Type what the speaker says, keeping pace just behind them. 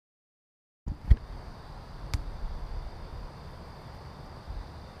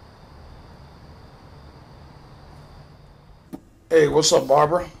Hey, what's up,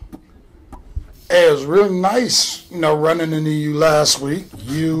 Barbara? Hey, it was really nice, running into you last week.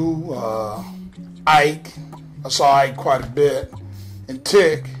 You, Ike, I saw Ike quite a bit, and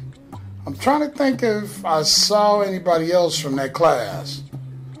Tick. I'm trying to think if I saw anybody else from that class.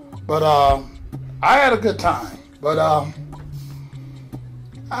 But I had a good time. But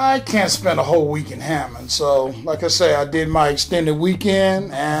I can't spend a whole week in Hammond. So, like I say, I did my extended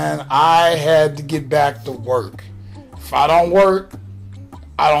weekend, and I had to get back to work. If I don't work,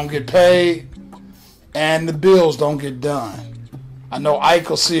 I don't get paid, and the bills don't get done. I know Ike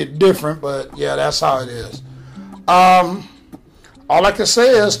will see it different, but yeah, that's how it is. All I can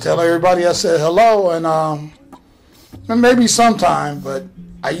say is tell everybody I said hello, and maybe sometime, but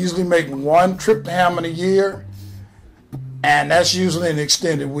I usually make one trip to Hammond a year, and that's usually an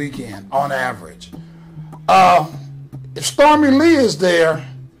extended weekend on average. If Stormy Lee is there,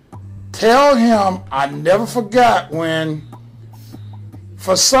 tell him I never forgot when,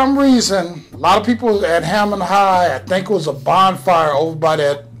 for some reason, a lot of people at Hammond High, I think it was a bonfire over by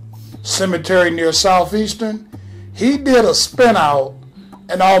that cemetery near Southeastern, he did a spin out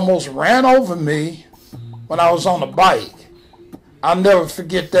and almost ran over me when I was on a bike. I'll never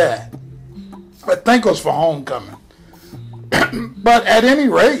forget that. I think it was for homecoming. But at any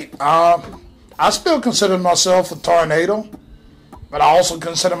rate, I still consider myself a tornado, but I also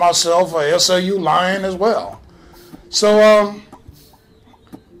consider myself a SLU Lion as well. So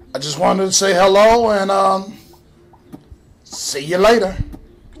I just wanted to say hello and see you later.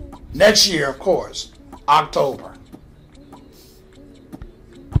 Next year, of course, October.